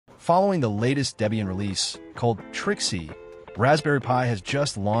Following the latest Debian release, called Trixie, Raspberry Pi has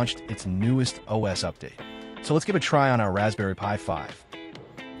just launched its newest OS update. So let's give a try on our Raspberry Pi 5.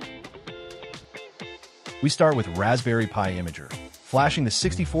 We start with Raspberry Pi Imager, flashing the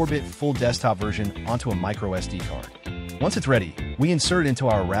 64-bit full desktop version onto a microSD card. Once it's ready, we insert it into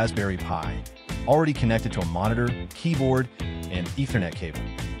our Raspberry Pi, already connected to a monitor, keyboard, and Ethernet cable.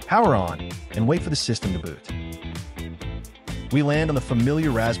 Power on, and wait for the system to boot. We land on the familiar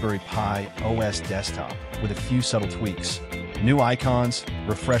Raspberry Pi OS desktop with a few subtle tweaks. New icons,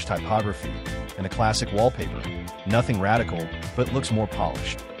 refreshed typography, and a classic wallpaper. Nothing radical, but looks more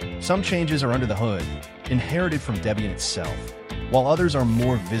polished. Some changes are under the hood, inherited from Debian itself, while others are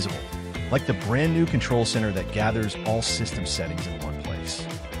more visible, like the brand new control center that gathers all system settings in one place.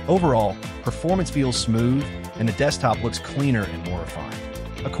 Overall, performance feels smooth, and the desktop looks cleaner and more refined.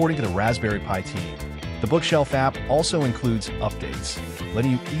 According to the Raspberry Pi team, the Bookshelf app also includes updates,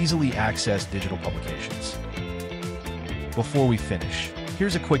 letting you easily access digital publications. Before we finish,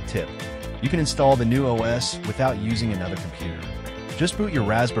 here's a quick tip. You can install the new OS without using another computer. Just boot your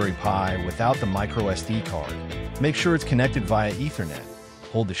Raspberry Pi without the microSD card. Make sure it's connected via Ethernet.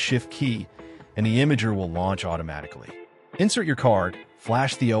 Hold the Shift key, and the imager will launch automatically. Insert your card,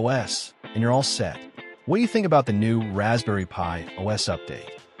 flash the OS, and you're all set. What do you think about the new Raspberry Pi OS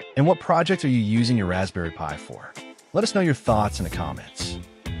update? And what project are you using your Raspberry Pi for? Let us know your thoughts in the comments.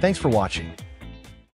 Thanks for watching.